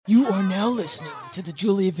You are now listening to the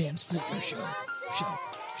Julia Vance Fleeker Show.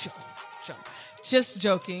 Just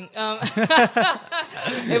joking.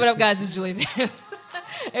 Hey, what up, guys? It's Julia Vance.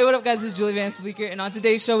 Hey, what up, guys? It's Julia Vance Fleeker. And on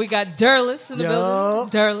today's show, we got Durless in the building.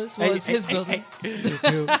 Durless. Well, it's his building.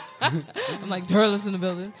 I'm like, Durless in the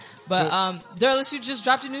building. But, Durless, you just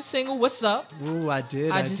dropped a new single. What's up? Ooh, I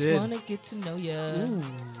did. I just want to get to know you.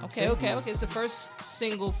 Okay. It's the first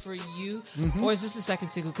single for you. Mm-hmm. Or is this the second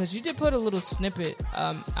single? Because you did put a little snippet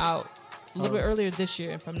out a little bit earlier this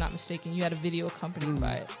year, if I'm not mistaken. You had a video accompanied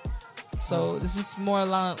by it. So this is more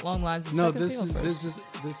along lines of the second single first.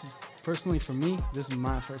 This is personally for me. This is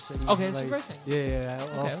my first single. Okay, it's your first single. Yeah.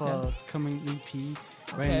 Off coming EP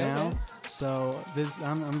right now. Okay. So this,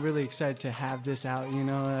 I'm really excited to have this out. You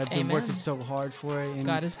know, I've been working so hard for it. And,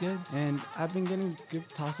 God is good. And I've been getting good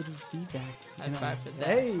positive feedback. High five for that.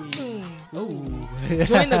 Hey. Ooh.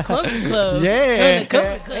 Join the Clemson Club. Yeah. Join the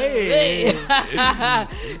Clemson Club.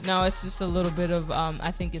 Hey. No, it's just a little bit of,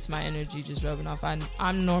 I think it's my energy just rubbing off.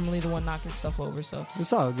 I'm normally the one knocking stuff over, so.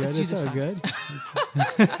 It's all good. It's all good.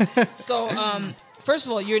 So, first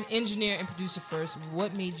of all, you're an engineer and producer first.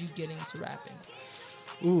 What made you get into rapping?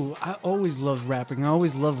 Ooh, I always loved rapping. I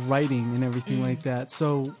always loved writing and everything like that.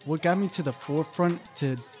 So what got me to the forefront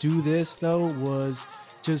to do this, though, was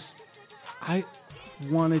just I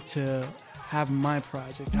wanted to have my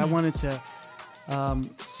project. I wanted to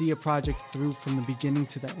see a project through from the beginning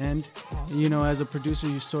to the end. Awesome. You know, as a producer,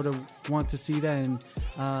 you sort of want to see that. And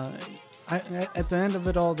at the end of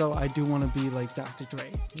it all, though, I do want to be like Dr. Dre.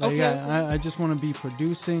 Like, okay. I just want to be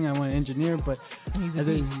producing. I want to engineer, but he's a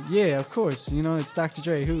beast. Yeah, of course. You know, it's Dr.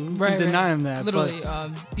 Dre. Who can deny him that? Literally,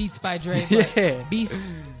 Beats by Dre. But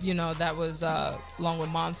Beast, you know, that was along with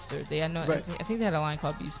Monster. They had I think they had a line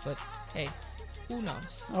called Beast, but hey, who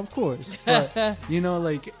knows? Of course. But, you know,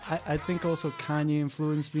 like, I think also Kanye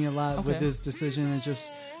influenced me a lot with this decision. It's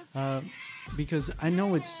just because I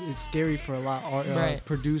know it's scary for a lot of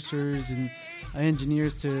producers and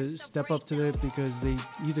engineers to step up to it because they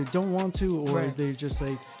either don't want to or they're just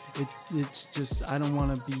like, it's just, I don't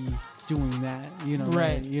want to be doing that, you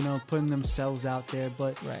know, you know, putting themselves out there.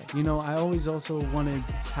 But, you know, I always also want to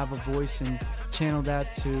have a voice and channel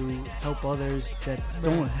that to help others that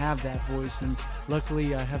don't have that voice. And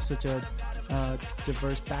luckily I have such a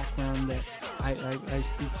diverse background that I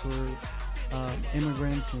speak for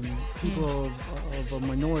immigrants and people of a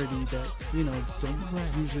minority that, you know,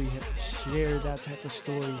 don't usually share that type of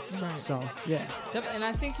story. So, yeah. And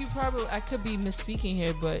I think I could be misspeaking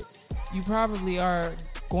here, but you probably are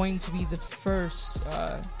going to be the first,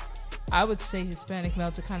 I would say, Hispanic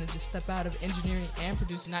male to kind of just step out of engineering and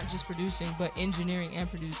producing, not just producing, but engineering and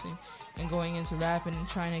producing, and going into rapping and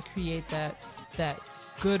trying to create that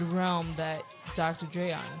good realm that Dr.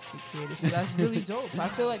 Dre honestly created. So that's really dope. I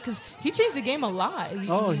feel like, because he changed the game a lot.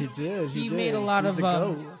 He did. He made a lot He's of... the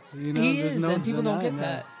GOAT. You know, he is, no and people don't get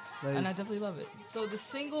that. Like, and I definitely love it. So the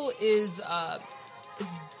single is...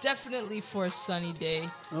 it's definitely for a sunny day.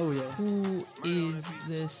 Oh, yeah. Who is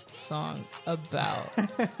this song about?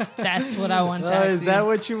 That's what I want to ask you. Is that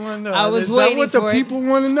what you want to know? I was waiting for it. Is that what the people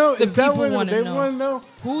want to know? Is that what they want to know?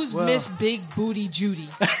 Who's Miss Big Booty Judy?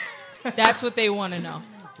 That's what they want to know.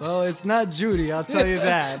 Well, it's not Judy, I'll tell you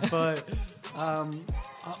that. But,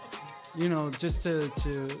 you know, just to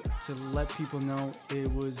let people know,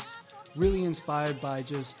 it was really inspired by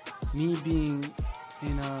just me being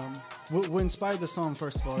in... What inspired the song,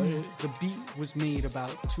 first of all, the beat was made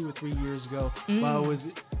about 2 or 3 years ago while I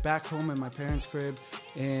was back home at my parents' crib,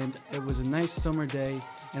 and it was a nice summer day,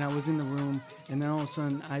 and I was in the room, and then all of a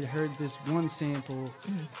sudden I heard this one sample.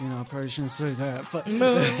 You know, I probably shouldn't say that, but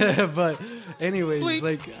but anyways, Bleep.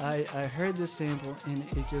 Like I heard this sample, and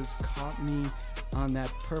it just caught me on that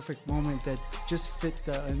perfect moment that just fit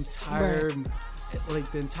the entire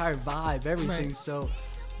like the entire vibe, everything. So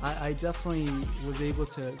I definitely was able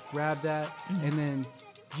to grab that and then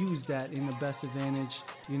use that in the best advantage,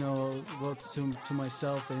 you know, well, to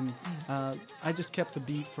myself. And I just kept the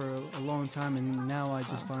beat for a long time, and now I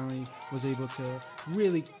just finally was able to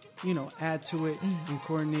really, you know, add to it and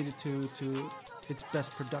coordinate it to its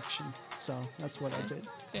best production. So that's what I did.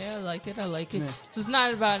 Yeah, I like it. Yeah. So it's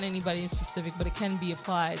not about anybody in specific, but it can be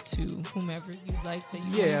applied to whomever you like that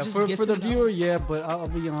you want to just get for the to know. viewer, yeah. But I'll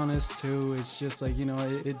be honest too. It's just like, you know,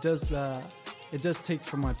 it does take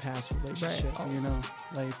from my past relationship, you know,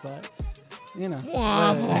 like, but you know.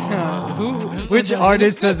 Wah, Which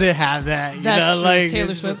artist doesn't have that? You That's know, true. like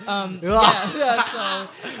Taylor it's Swift.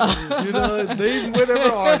 you know, name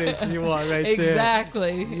whatever artist you want right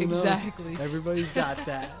exactly, there. You know, exactly. everybody's got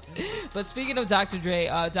that. But speaking of Dr. Dre,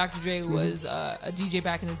 Dr. Dre was a DJ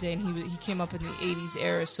back in the day, and he came up in the 80s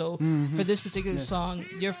era. So for this particular song,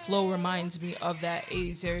 your flow reminds me of that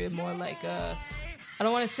 80s era, more like I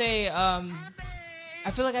don't want to say I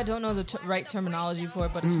feel like I don't know the right terminology for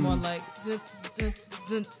it, but it's more like it's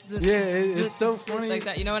so funny like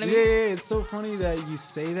that. You know what I mean? Yeah, it's so funny that you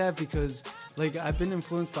say that because like I've been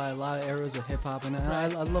influenced by a lot of eras of hip hop, and I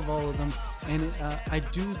love all of them. And I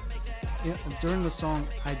do during the song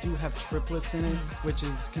I do have triplets in it, which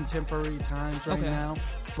is contemporary times right now.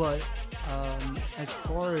 But as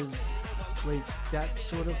far as like that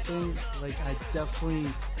sort of thing, like I definitely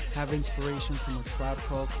have inspiration from a Tribe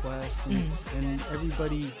Called Quest and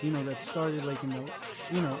everybody, you know, that started like in the,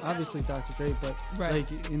 you know, obviously Dr. Dre, but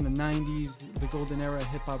like in the 90s, the golden era of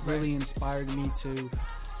hip hop really inspired me to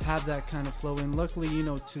have that kind of flow. And luckily, you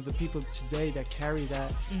know, to the people today that carry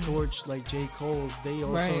that torch, like J. Cole, they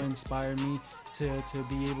also inspire me to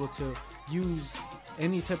be able to use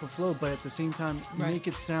any type of flow, but at the same time make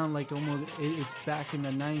it sound like almost it's back in the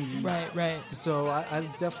 90s. Right. So I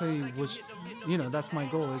definitely was, you know, that's my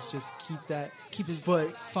goal, is just keep it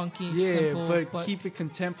funky, simple, but but keep it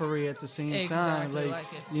contemporary at the same time. Like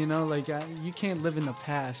you know, like you can't live in the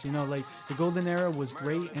past. You know, like the golden era was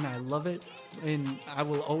great, and I love it, and I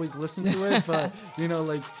will always listen to it. But you know,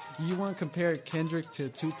 like you want to compare Kendrick to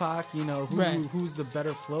Tupac, you know, who's the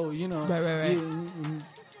better flow? You know, right.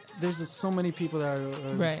 There's just so many people that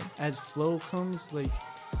are as flow comes, like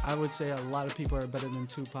I would say a lot of people are better than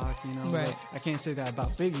Tupac, you know. Like, I can't say that about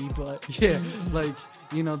Biggie, but like,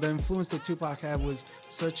 you know, the influence that Tupac had was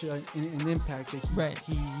such an impact that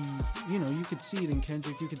he, you know, you could see it in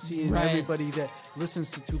Kendrick, you could see it in everybody that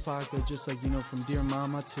listens to Tupac, or just like, you know, from Dear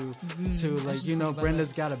Mama to like, you know,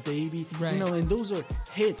 Brenda's Got a Baby, you know, and those are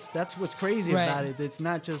hits. That's what's crazy about it. It's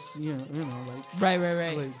not just, you know, like right.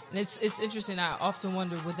 Like, and it's interesting. I often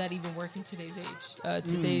wonder, would that even work in today's age,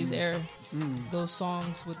 today's era? Those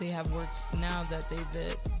songs, would they have worked now that they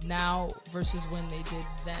did now versus when they did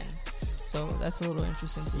then? So that's a little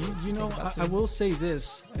interesting to you know. I will say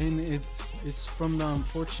this, and it's from the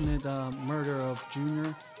unfortunate murder of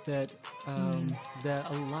Junior that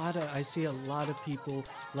I see a lot of people,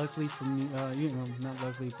 luckily from you know, not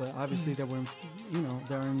luckily, but obviously that were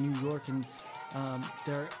they're in New York, and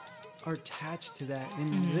they're attached to that,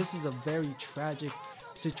 and this is a very tragic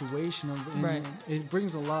situation, and it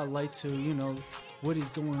brings a lot of light to, you know, what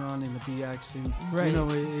is going on in the BX, and you know,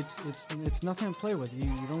 it's nothing to play with.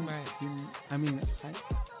 You don't. I mean,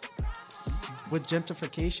 with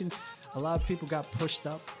gentrification, a lot of people got pushed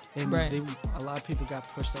up, and a lot of people got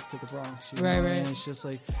pushed up to the Bronx. You know? And it's just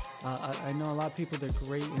like I know a lot of people, they're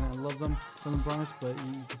great, and I love them from the Bronx, but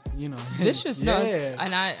you know, it's vicious.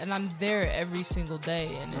 And I'm there every single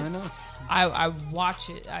day, and I watch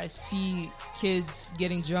it. I see kids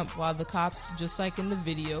getting jumped while the cops, just like in the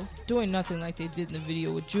video, doing nothing like they did in the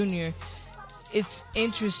video with Junior. It's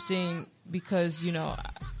interesting because, you know,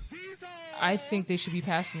 I think they should be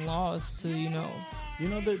passing laws to, you know. You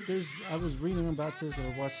know, I was reading about this, or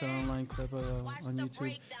watched an online clip on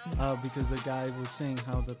YouTube, because the guy was saying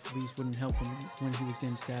how the police wouldn't help him when he was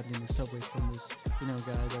getting stabbed in the subway from this, you know,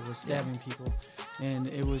 guy that was stabbing people, and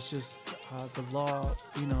it was just the law,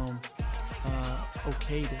 you know,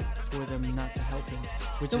 okayed it for them not to help him.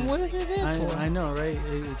 Which then is, what are they there for? I know, right?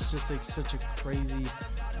 It's just like such a crazy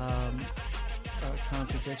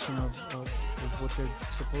contradiction of what they're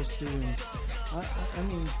supposed to, and I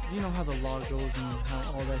mean, you know how the law goes and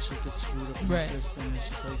how all that shit gets screwed up in the system. It's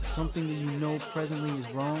just like something that you know presently is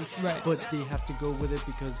wrong, but they have to go with it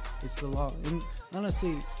because it's the law. And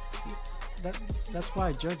honestly, that's why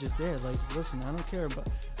a judge is there. Like, listen, I don't care about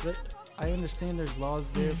that. I understand there's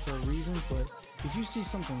laws there for a reason, but if you see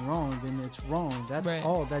something wrong, then it's wrong. That's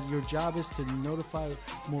all. That your job is to notify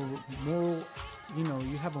moral. You know,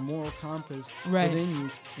 you have a moral compass within you,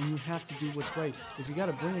 and you have to do what's right. If you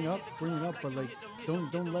gotta bring it up, but like,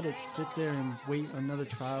 don't let it sit there and wait another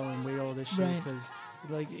trial and wait all this shit, because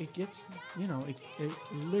like it gets, you know, it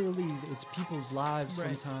literally, it's people's lives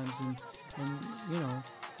sometimes, and you know,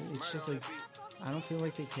 it's just like, I don't feel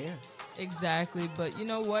like they care. Exactly, but you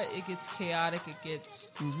know what? It gets chaotic. It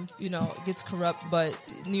gets, you know, it gets corrupt. But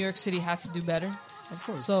New York City has to do better. Of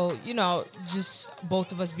course. So, you know, just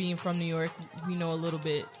both of us being from New York, we know a little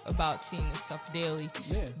bit about seeing this stuff daily.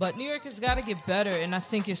 Yeah. But New York has got to get better, and I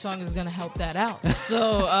think your song is going to help that out.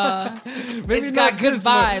 So, it's got good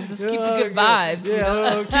vibes. Let's keep the good vibes. Yeah,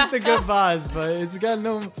 you know? keep the good vibes, but it's got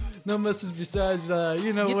no no message besides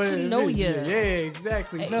you know Get what to it know means. ya. Yeah,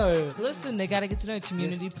 exactly. Hey, No. listen, they gotta get to know you.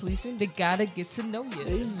 Community policing, they gotta get to know you.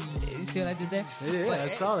 Hey. You see what I did there? Yeah, But, I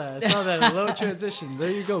saw that. A low transition. There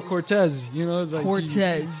you go, Cortez. You know, like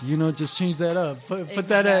Cortez. You know, just change that up. Put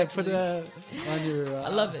Exactly. that on your. I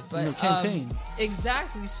love it, but campaign.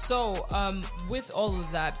 Exactly. So, with all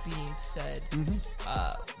of that being said,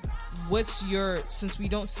 what's your, since we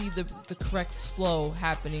don't see the correct flow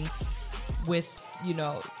happening with, you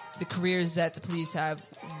know, the careers that the police have,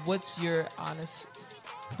 what's your honest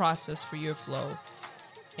process for your flow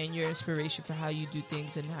and your inspiration for how you do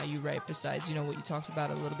things and how you write, besides, you know, what you talked about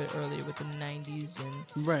a little bit earlier with the 90s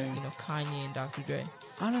and, Right. you know, Kanye and Dr. Dre?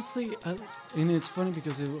 Honestly, and it's funny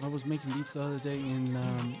because I was making beats the other day,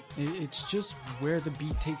 and it's just where the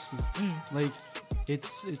beat takes me. Like,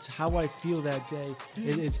 it's how I feel that day.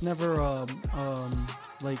 It's never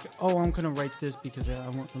like, oh, I'm gonna write this because I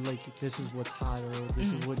want, like, this is what's hot, or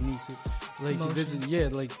this is what needs it. Like, this is, yeah,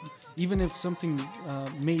 like, even if something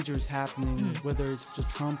major is happening, whether it's the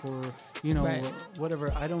Trump or, you know,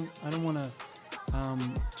 whatever, I don't want to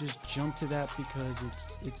just jump to that because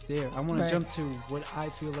it's there. I want to jump to what I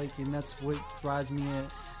feel like, and that's what drives me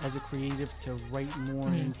as a creative to write more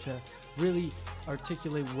and to really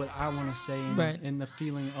articulate what I want to say and the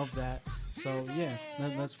feeling of that. So yeah,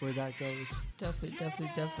 that's where that goes.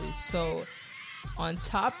 Definitely. So on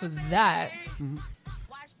top of that,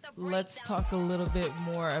 let's talk a little bit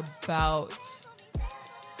more about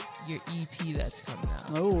your EP that's coming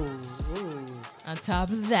out. Oh. On top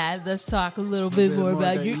of that, let's talk a little bit more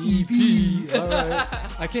about your EP. All right.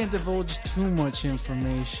 I can't divulge too much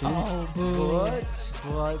information. Oh, boo.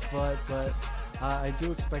 But I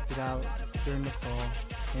do expect it out during the fall,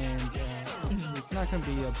 and it's not going to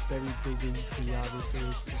be a very big EP. Obviously,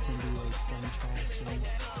 it's just going to be like 7 tracks,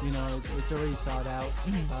 and you know, it's already thought out.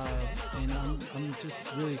 And I'm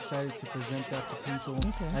just really excited to present that to people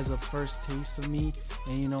as a first taste of me,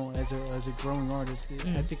 and you know, as a growing artist,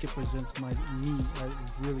 I think it presents me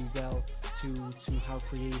really well to how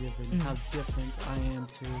creative and how different I am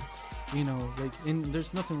to, you know, like, and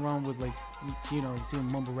there's nothing wrong with, like, you know,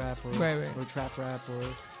 doing mumble rap or trap rap or,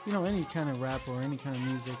 you know, any kind of rap or any kind of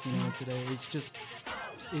music, you know, today. It's just,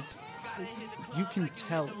 you can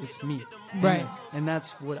tell it's me. Right. And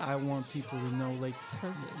that's what I want people to know. Like,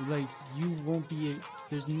 like, you won't be,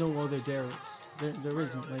 there's no other Darius. There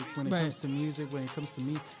isn't. Like, when it comes to music, when it comes to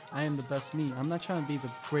me, I am the best me. I'm not trying to be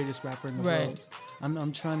the greatest rapper in the world.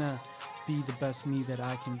 I'm trying to be the best me that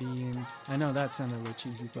I can be, and I know that sounded a little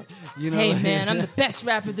cheesy, but you know, hey like, man, I'm the best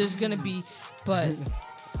rapper there's gonna be, but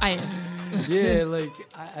I am. Yeah, like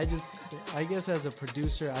I guess as a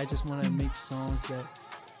producer, I just want to make songs that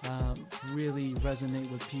really resonate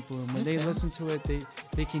with people, and when they listen to it,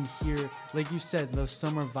 they can hear, like you said, the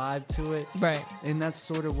summer vibe to it, right? And that's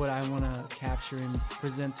sort of what I want to capture and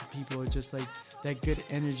present to people. It's just like that good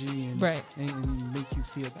energy and make you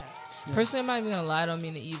feel that. Yeah. Personally, I'm not even gonna lie, I don't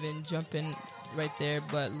mean to even jump in right there,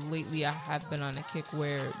 but lately I have been on a kick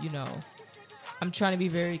where, you know, I'm trying to be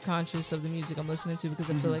very conscious of the music I'm listening to because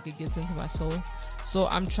I feel like it gets into my soul. So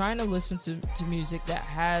I'm trying to listen to music that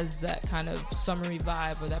has that kind of summery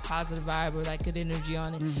vibe or that positive vibe or that good energy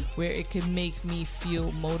on it, where it can make me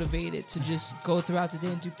feel motivated to just go throughout the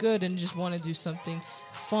day and do good and just want to do something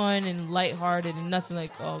fun and lighthearted and nothing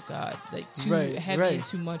like, oh God, like too heavy and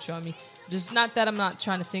too much on me. Just not that I'm not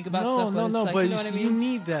trying to think about stuff, but it's like, but you know what I mean? You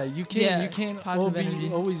need that. You can't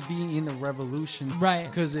always be in the revolution, right?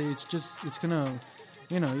 Because it's gonna,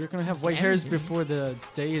 you know, you're gonna have white hairs before the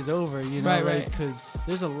day is over. You know, right? Because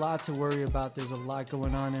there's a lot to worry about. There's a lot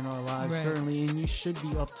going on in our lives currently, and you should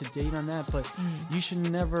be up to date on that. But you should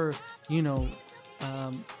never, you know,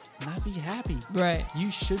 not be happy. Right. You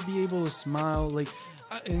should be able to smile. Like,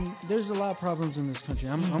 and there's a lot of problems in this country.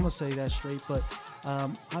 I'm gonna say that straight, but.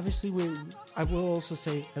 Obviously, I will also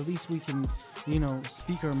say at least we can, you know,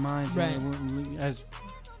 speak our minds as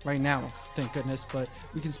right now, thank goodness. But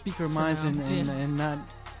we can speak our minds and not,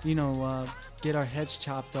 you know, get our heads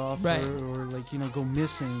chopped off or like, you know, go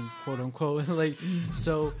missing, quote unquote. Like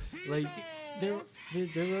so, like there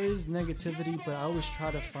is negativity, but I always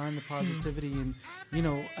try to find the positivity. And you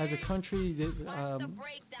know, as a country,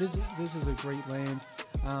 this is a great land.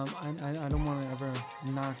 I don't want to ever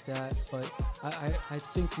knock that, but I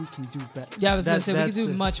think we can do better. Yeah, I was going to say, we can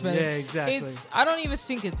do much better. Yeah, exactly. I don't even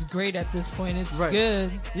think it's great at this point. It's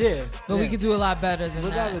good. Yeah. But we could do a lot better than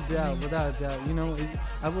without that. Without a doubt. You know,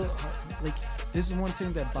 I will, like, this is one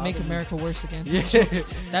thing that bothers me. Make America worse again. Yeah.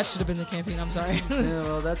 That should have been the campaign, I'm sorry. Yeah,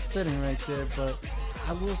 well, that's fitting right there, but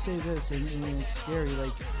I will say this, and it's scary,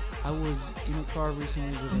 like, I was in a car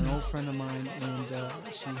recently with an old friend of mine, and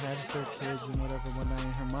she had her kids and whatever one night,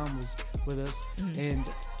 and her mom was with us, and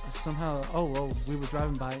somehow, we were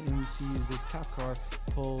driving by, and we see this cop car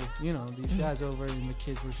pull, these guys over, and the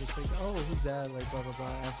kids were just like, oh, who's that? Like, blah, blah,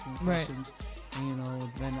 blah, asking questions. And,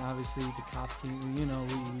 then obviously the cops came,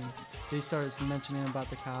 they started mentioning about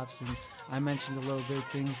the cops, and I mentioned a little bit of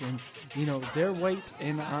things, and, they're white,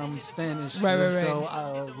 and I'm Spanish.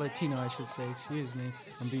 So, Latino, I should say, excuse me.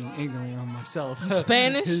 I'm being ignorant on myself.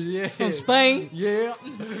 Spanish? Yeah. From Spain? Yeah.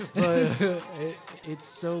 But it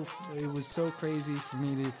was so crazy for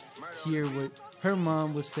me to hear what her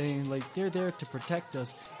mom was saying, like, they're there to protect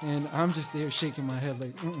us, and I'm just there shaking my head,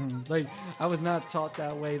 like, like, I was not taught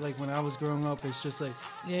that way, like, when I was growing up. It's just like,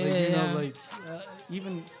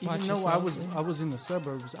 even though I was in the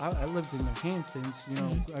suburbs, I lived in the Hamptons,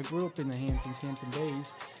 I grew up in the Hamptons, Hampton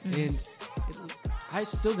Bays, and I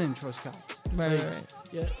still didn't trust cops. Right.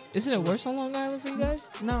 Yeah. Isn't it worse on Long Island for you guys?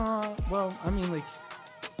 No, well, I mean, like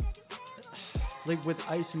with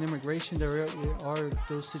ICE and immigration, there are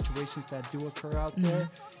those situations that do occur out there,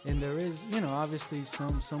 and there is, obviously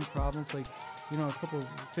some problems. Like, a couple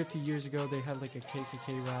 50 years ago, they had like a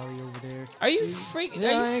KKK rally over there. Are you freaking?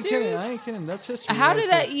 Yeah, are you serious? I ain't kidding. That's history. How right did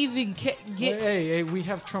there. that even get? Hey, we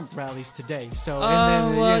have Trump rallies today, so.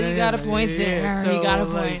 You got a point there. So, you got a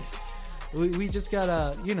point. We just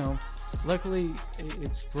gotta, luckily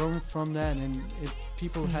it's grown from that, and it's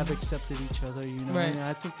people have accepted each other, Right. And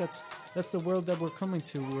I think that's the world that we're coming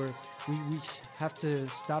to, where we have to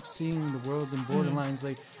stop seeing the world in borderlines.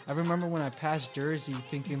 Like, I remember when I passed Jersey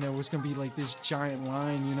thinking there was going to be like this giant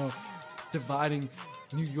line, dividing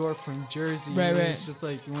New York from Jersey. Right. It's just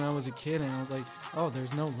like when I was a kid, and I was like, oh,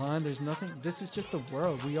 there's no line, there's nothing. This is just the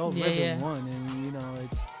world. We all live in one, and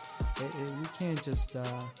we can't just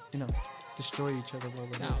destroy each other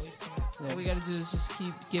over here. All we gotta do is just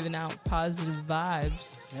keep giving out positive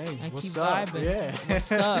vibes. Hey, and what's keep up? vibing.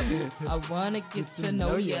 Yeah. I wanna get to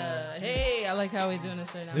know ya. Hey, I like how we're doing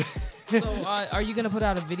this right now. So, are you gonna put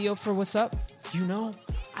out a video for What's Up?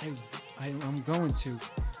 I'm going to,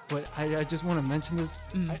 but I just want to mention this.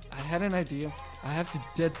 I had an idea. I have to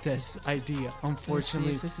dead this idea,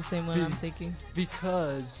 unfortunately. Let's see if it's the same one I'm thinking.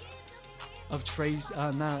 Because of Tory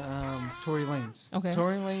Lanez. Okay.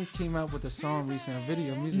 Tory Lanez came out with a song recently,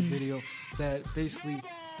 a music video that basically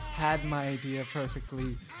had my idea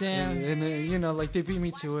perfectly. Damn. And like, they beat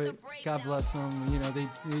me to it. God bless them. They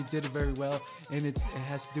did it very well, and it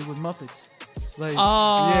has to do with Muppets. Like,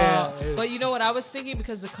 But you know what I was thinking,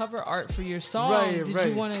 because the cover art for your song, did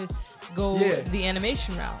you want to go the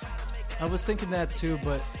animation route? I was thinking that too,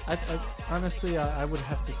 but I honestly, I would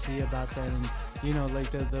have to see about that. And like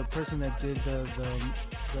the person that did the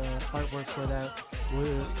artwork for that,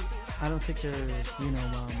 I don't think they're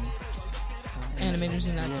animators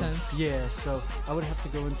in that sense. Yeah, so I would have to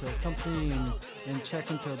go into a company and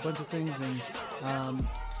check into a bunch of things, and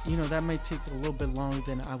that might take a little bit longer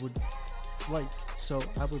than I would like. So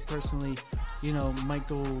I would personally, might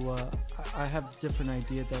go. I have a different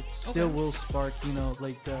idea that still will spark,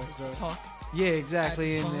 like the talk. Yeah,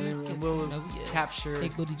 exactly, and we'll capture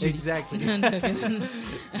exactly.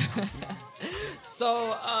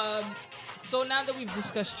 So now that we've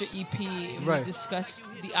discussed your EP, we've discussed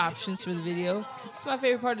the options for the video. It's my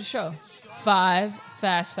favorite part of the show. 5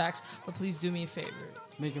 fast facts, but please do me a favor.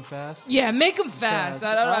 Make them fast? Yeah, make them fast.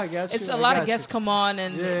 I don't know. It's a lot of guests come on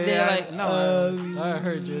and they're like, I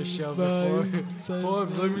heard your show before.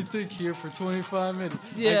 Let me think here for 25 minutes.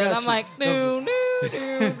 Yeah, and I'm like,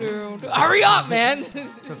 hurry up, man.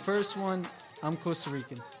 The first one, I'm Costa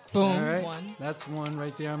Rican. Boom. All right? One. That's one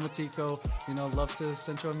right there. I'm a Tico. Love to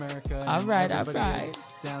Central America. All right.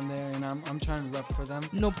 Down there, and I'm trying to rep for them.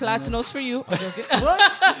 No platinos for you.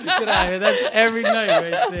 What? Get out of here. That's every night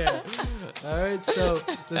right there. All right, so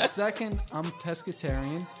the second, I'm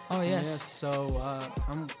pescatarian. Oh, yes. Yeah, so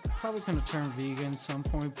I'm probably going to turn vegan at some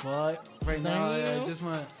point, but right now I just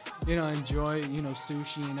want to, enjoy,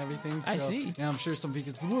 sushi and everything. So, I see. Yeah, I'm sure some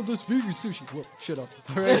vegans, well, this vegan sushi. Whoa, shut up.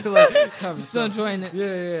 All right, like, still enjoying it.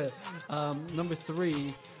 Yeah. Number 3,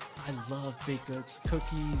 I love baked goods,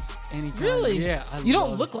 cookies, any kind. Really? Yeah. You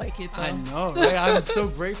don't look like it, though. I know. Right? I'm so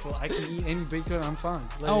grateful. I can eat any baked good. I'm fine.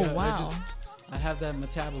 Like, wow. I have that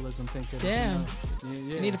metabolism thinking. Damn.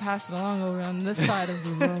 You need to pass it along over on this side of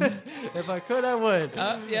the room. If I could, I would.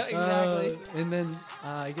 Yeah, exactly. And then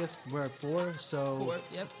I guess we're at 4. So 4.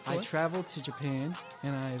 Yep. 4. I traveled to Japan,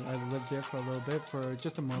 and I lived there for a little bit, for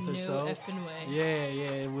just a month or so. No effing way. Yeah.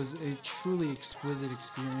 It was a truly exquisite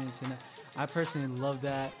experience, and I personally love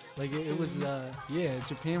that. Like, it was,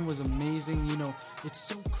 Japan was amazing. It's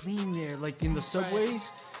so clean there. Like, in the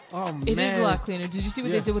subways, Oh man, It is a lot cleaner. Did you see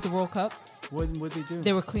what Yeah. they did with the World Cup? What they do?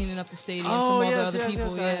 They were cleaning up the stadium Oh, from all yes, the other yes,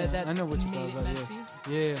 people. yes, That I know what you're made talking it about. messy.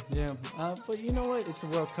 Yeah. But you know what? It's the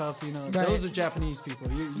World Cup. You know, Right. those are Japanese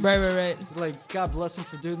people. Right. Like, God bless them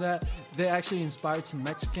for doing that. They actually inspired some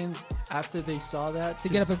Mexicans after they saw that To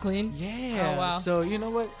get up and clean? Yeah. Oh, wow. So you know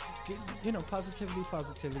what? You know, positivity.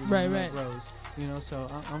 Right, you know, right. grows. You know, so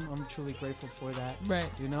I'm truly grateful for that. Right.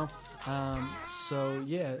 You know, so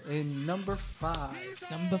yeah. In number 5.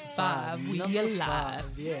 Number 5, we Number alive.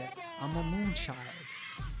 5, yeah. I'm a moon child,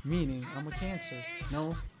 meaning I'm a Cancer.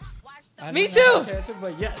 No. I Me don't have too. Cancer,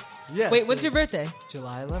 but yes. Wait, what's your birthday?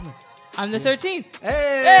 July 11th. I'm the 13th.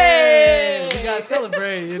 Hey! We gotta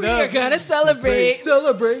celebrate, you know? We're gonna celebrate.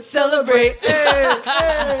 Celebrate. Celebrate.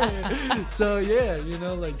 Hey! So, yeah, you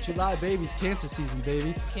know, like July baby's Cancer season,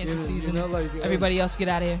 baby. Cancer season. You know, like... Everybody else get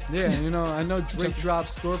out of here. Yeah, you know, I know Drake dropped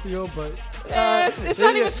Scorpio, but... It's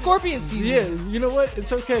not even Scorpion season. Yeah, you know what?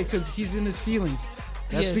 It's okay, because he's in his feelings.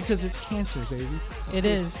 That's Yes. because it's Cancer, baby. It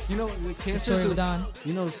is. You know, the The Cancers story of are... Dawn.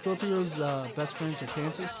 You know, Scorpio's best friends are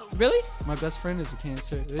Cancers. Really? My best friend is a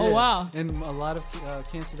Cancer. Yeah. Oh, wow. And a lot of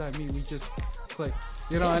Cancers that I meet, we just click.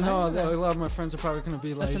 You know, Yeah, I know I know a lot of my friends are probably going to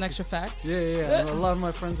be like... That's an extra fact. Yeah. A lot of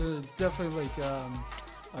my friends are definitely like...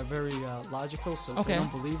 are very logical, so Okay. they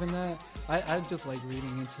don't believe in that. I just like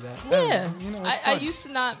reading into that. Yeah. You know, it's I fun. used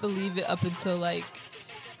to not believe it up until like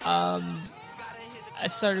I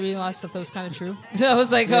started reading a lot of stuff that was kind of true. So I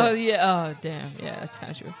was like, oh damn, yeah, that's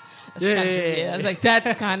kind of true. That's kind of true. Yeah, I was like,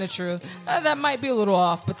 that's kind of true. That might be a little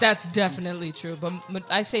off, but that's definitely true. But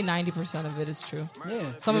I say 90% of it is true.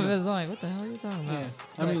 Yeah. Some of it is like, what the hell are you talking about? Yeah.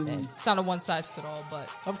 I But, mean, it's not a one size fit all, but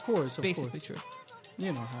of course, basically true.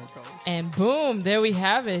 You know how it goes. And boom, there we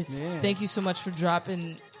have it. Yeah. Thank you so much for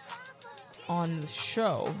dropping on the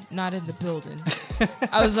show, not in the building.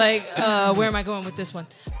 I was like, where am I going with this one?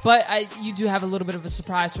 But you do have a little bit of a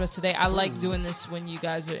surprise for us today. I like doing this when you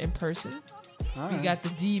guys are in person. All We right. got the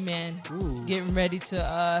D-man Ooh. getting ready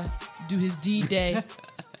to do his D-Day.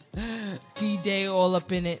 D-Day all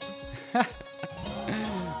up in it. All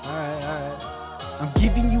right. I'm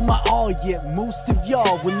giving you my all, yet most of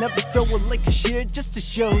y'all will never throw a like a share just to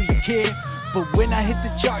show you care. But when I hit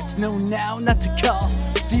the charts, know now not to call.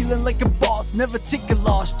 Feeling like a boss, never take a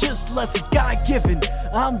loss, just less is God-given.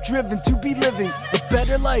 I'm driven to be living a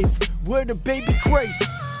better life. Word of baby Christ.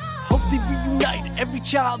 Hope they reunite every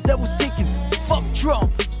child that was taken. Fuck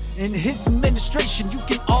Trump and his administration. You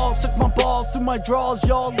can all suck my balls through my drawers.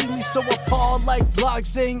 Y'all leave me so appalled, like blogs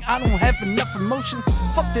saying I don't have enough emotion.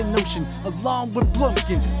 Fuck that notion, along with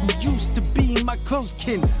Blumpkin, who used to be my close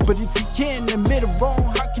kin. But if you can't admit it wrong,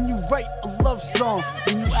 how can you write a love song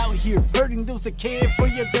when you out here hurting those that care for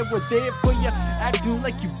you, that were there for you, acting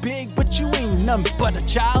like you big, but you ain't nothing but a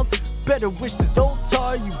child. Better wish this old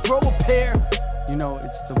tar you grow a pair. You know,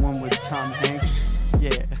 it's the one with Tom Hanks.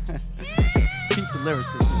 Yeah. Peep the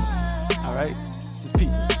lyricism. Alright? Just peep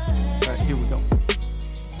it. Alright, here we go.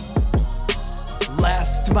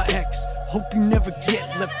 Last to my ex, hope you never get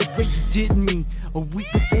left the way you did me. A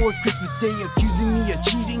week before Christmas Day, accusing me of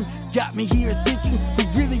cheating. Got me here thinking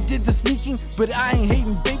who really did the sneaking. But I ain't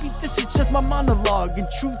hating, baby, this is just my monologue. In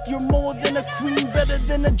truth, you're more than a queen, better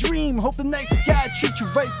than a dream. Hope the next guy treats you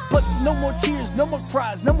right, but no more tears, no more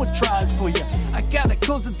cries, no more tries for you. I gotta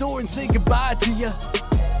close the door and say goodbye to you.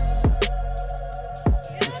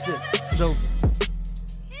 That's it, it's over.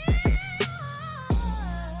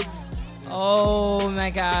 Oh my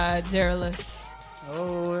God, Darylus.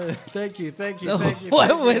 Oh, thank you.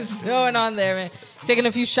 What was going on there, man? Taking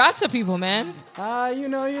a few shots at people, man. You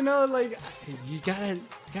know, like you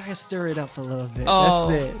gotta stir it up a little bit. Oh,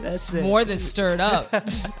 That's it. More than stirred up.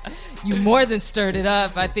 You more than stirred it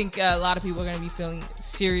up. I think a lot of people are going to be feeling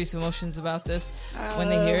serious emotions about this when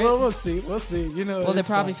they hear it. Well, we'll see. You know. Well, they're it's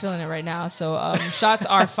probably fine. feeling it right now. So shots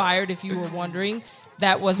are fired. If you were wondering,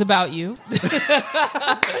 that was about you.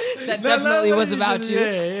 That definitely was about you.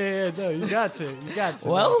 Yeah. No, you got to.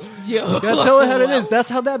 Well, you gotta tell it how it is. That's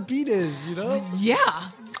how that beat is. You know. Yeah.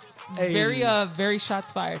 Hey. Very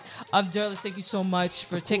shots fired. Darylus, thank you so much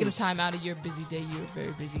for taking the time out of your busy day. You're a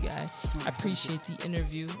very busy guy. I appreciate the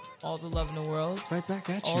interview, all the love in the world, Right back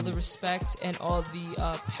at you. all the respect, and all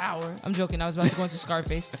the power. I'm joking. I was about to go into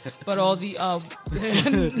Scarface, but all the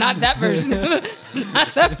not that version,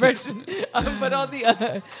 not that version, but all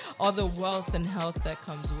the wealth and health that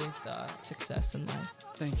comes with success in life.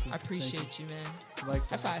 Thank you. I appreciate you, man.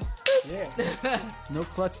 Likewise. High five. Yeah. No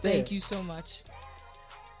klutz there. Thank you so much.